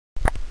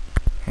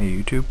Hey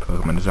YouTube,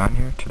 Pokemon Design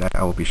here. Today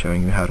I will be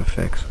showing you how to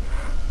fix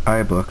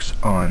iBooks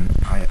on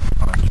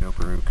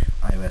Jailbroke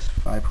iOS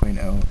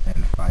 5.0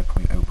 and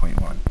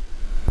 5.0.1.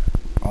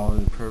 All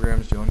of the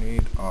programs you'll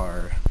need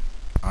are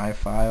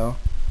iFile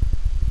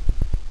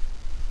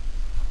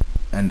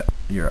and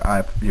your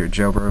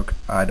Jailbroke,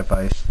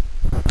 iDevice,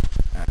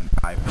 and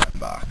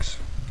iBooks.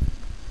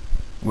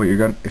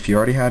 If you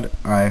already had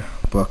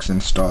iBooks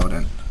installed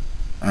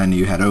and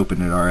you had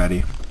opened it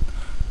already,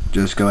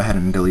 just go ahead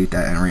and delete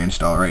that and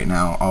reinstall right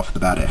now. Off the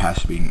bat, it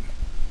has to be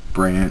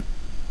brand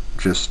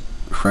just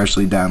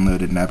freshly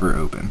downloaded, never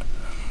opened.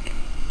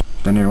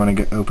 Then you're going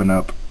to open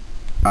up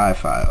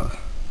iFile.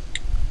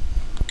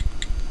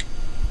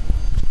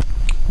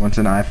 Once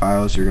in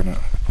iFiles, you're going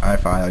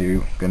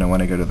to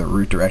want to go to the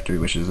root directory,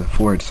 which is a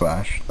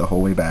 / the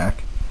whole way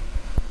back,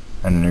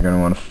 and then you're going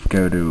to want to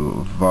go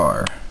to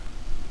var.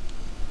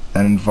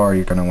 Then in var,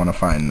 you're going to want to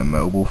find the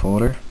mobile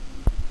folder.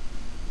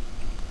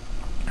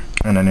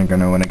 And then you're going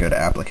to want to go to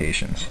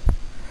applications.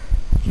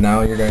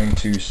 Now you're going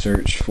to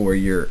search for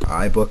your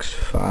iBooks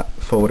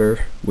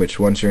folder, which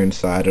once you're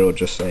inside it'll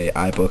just say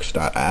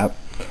iBooks.app.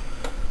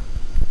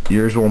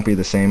 Yours won't be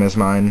the same as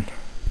mine,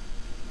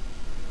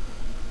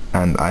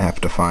 and I have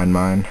to find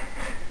mine.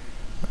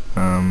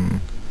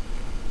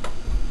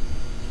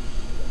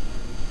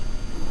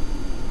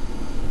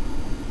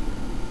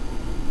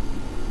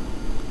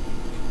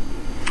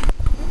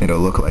 It'll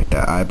look like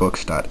that,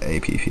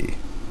 iBooks.app.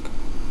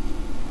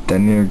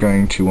 Then you're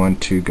going to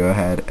want to go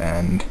ahead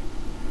and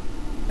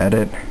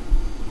edit,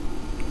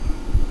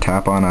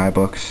 tap on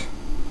iBooks,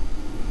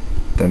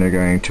 then you're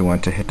going to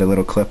want to hit the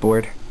little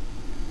clipboard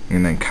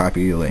and then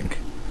copy the link.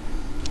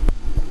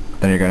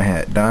 Then you're going to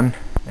hit done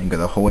and go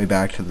the whole way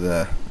back to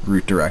the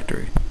root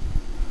directory.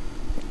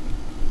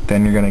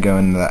 Then you're going to go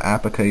into the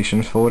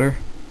applications folder,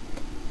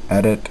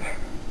 edit,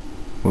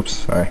 you're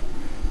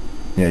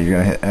going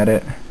to hit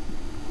edit,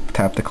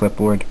 tap the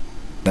clipboard,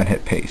 then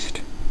hit paste.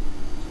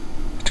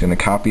 It's going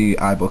to copy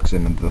iBooks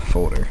into the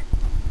folder.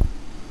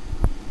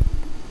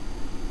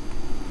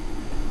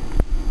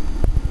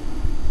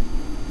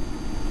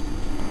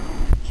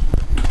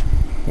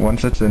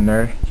 Once it's in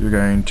there, you're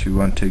going to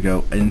want to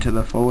go into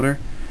the folder.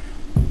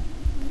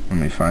 Let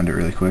me find it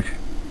really quick.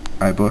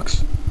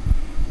 iBooks.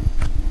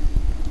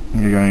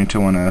 You're going to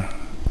want to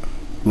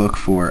look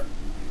for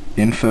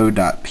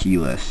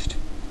info.plist.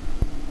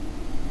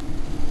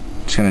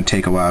 It's going to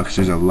take a while because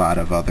there's a lot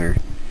of other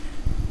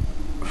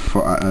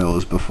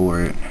files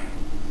before it.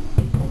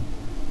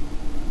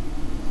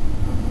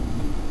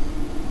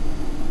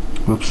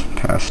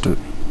 Passed it.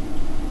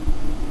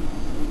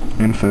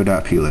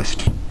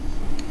 Info.plist.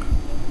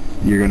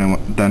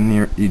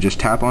 You just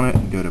tap on it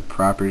and go to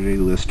property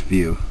list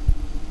view.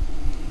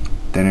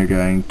 Then you're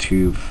going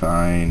to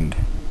find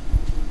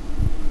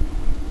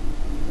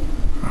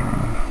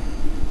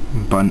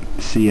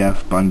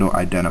CF bundle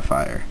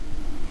identifier,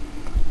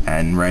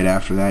 and right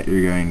after that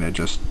you're going to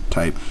just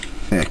type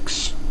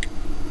fix,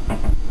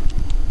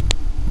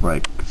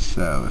 like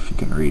so, if you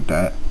can read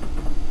that.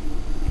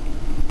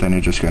 Then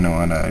you're just going to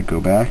want to go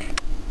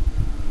back,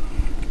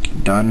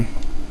 done,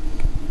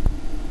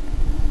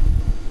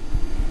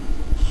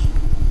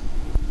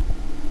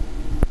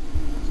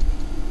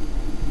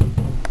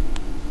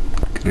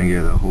 going to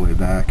go the whole way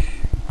back.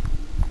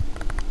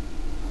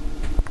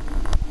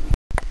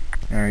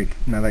 Alright,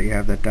 now that you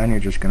have that done, you're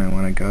just going to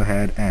want to go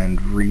ahead and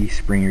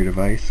respring your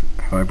device.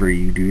 However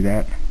you do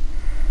that,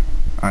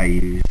 I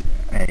use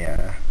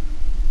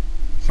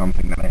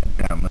something that I had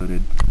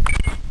downloaded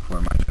for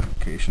my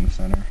notification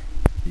center.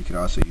 You could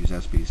also use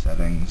SB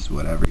settings,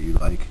 whatever you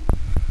like.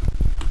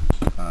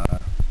 And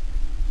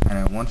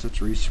then once it's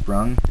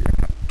resprung, you're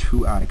going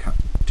to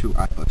have two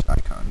iBooks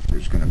icons.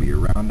 There's going to be a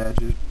round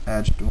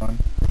edged one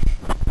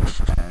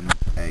and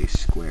a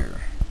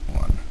square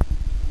one.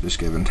 Just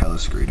giving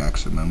Telescreen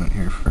X a moment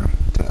here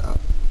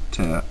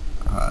to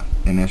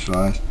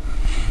initialize.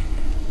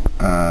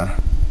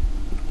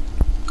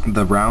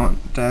 The round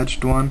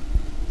edged one,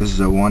 this is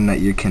the one that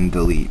you can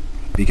delete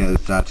because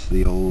that's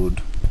the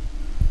old,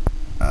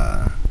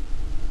 I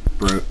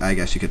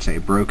guess you could say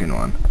broken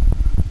one.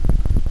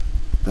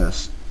 The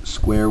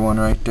square one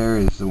right there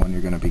is the one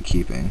you're going to be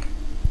keeping.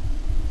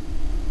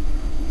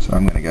 So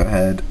I'm going to go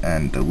ahead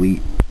and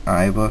delete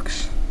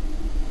iBooks.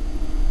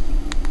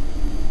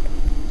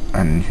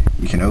 And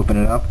you can open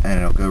it up and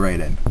it'll go right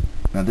in.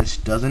 Now this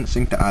doesn't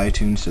sync to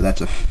iTunes, so that's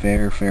a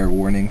fair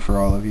warning for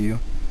all of you.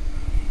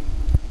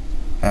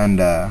 And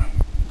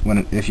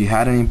if you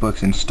had any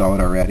books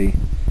installed already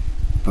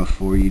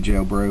before you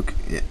jailbroke,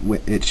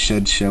 it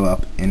should show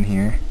up in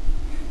here.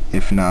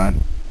 If not,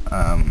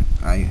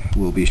 I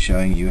will be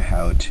showing you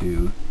how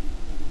to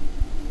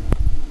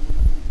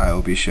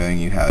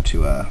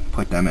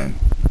put them in.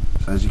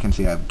 So as you can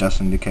see, I have Dust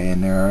and Decay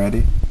in there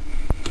already.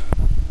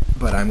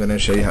 But I'm going to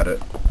show you how to.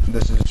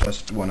 This is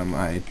just one of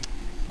my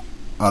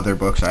other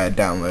books I had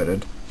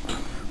downloaded.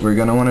 What you're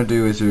going to want to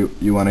do is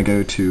you want to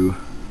go to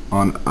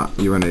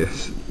you want to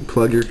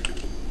plug your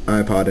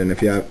iPod in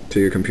to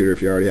your computer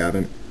if you already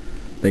haven't.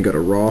 Then go to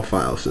Raw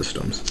File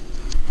Systems.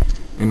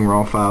 in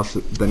raw files.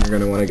 Then you're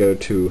going to want to go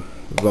to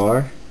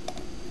var,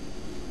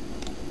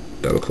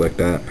 double click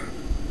that.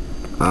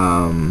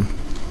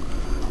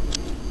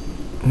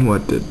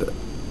 What did the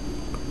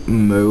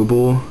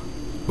mobile,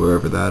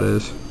 wherever that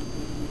is,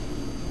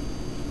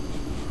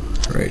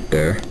 right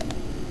there,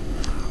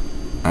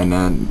 and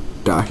then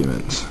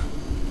documents.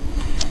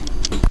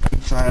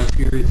 Inside of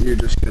here, you're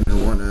just going to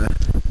want to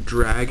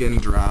drag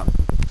and drop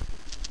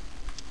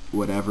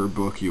whatever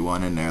book you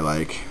want in there.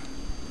 Like,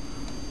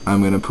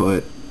 I'm going to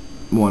put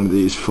one of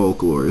these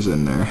folklores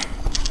in there.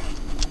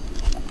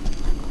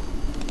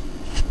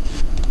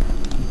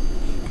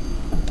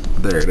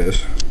 There it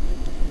is.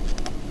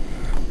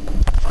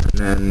 And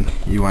then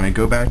you want to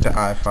go back to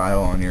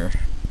iFile on your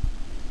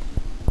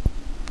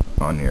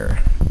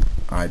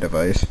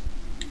iDevice.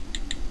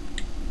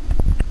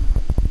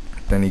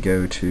 Then you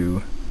go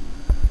to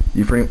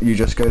you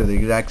just go to the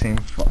exact same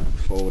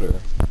folder,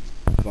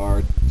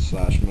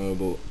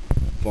 var/mobile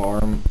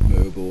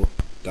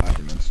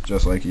documents,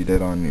 just like you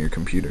did on your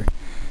computer.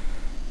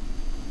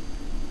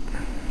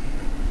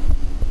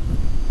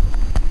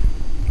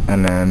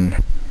 And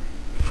then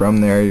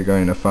from there you're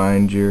going to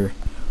find your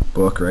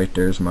book. Right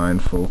there's mine,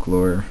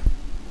 Folklore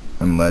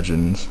and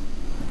Legends.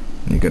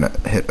 And you're gonna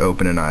hit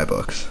open in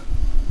iBooks,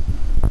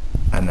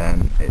 and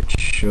then it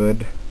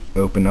should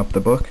open up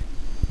the book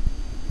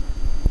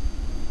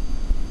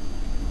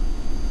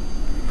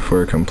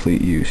for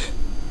complete use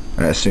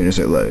as soon as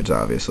it loads,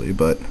 obviously.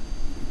 But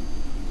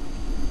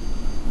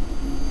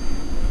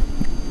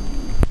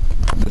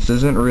this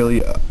isn't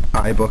really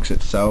iBooks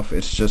itself,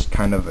 it's just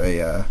kind of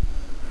a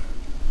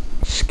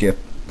skip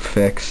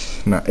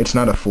fix. It's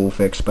not a full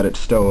fix, but it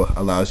still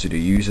allows you to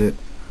use it.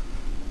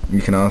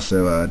 You can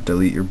also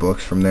delete your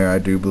books from there, I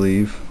do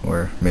believe,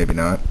 or maybe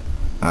not,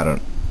 I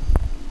don't.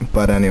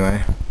 But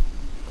anyway,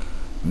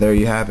 there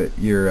you have it,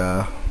 your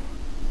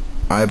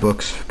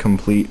iBooks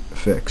complete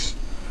fix.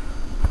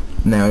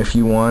 Now if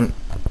you want,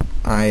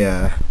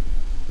 I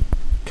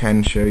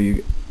can show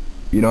you.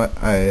 You know what,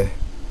 I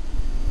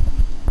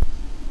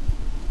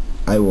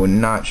will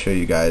not show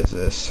you guys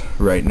this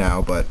right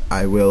now, but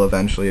I will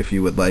eventually, if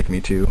you would like me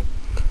to,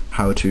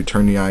 how to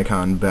turn the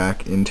icon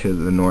back into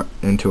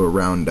a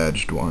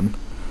round-edged one.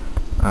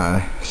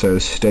 So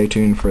stay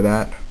tuned for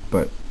that,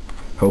 but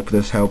hope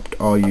this helped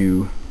all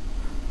you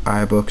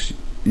iBooks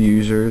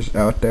users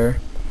out there.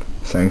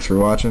 Thanks for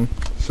watching.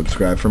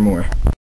 Subscribe for more.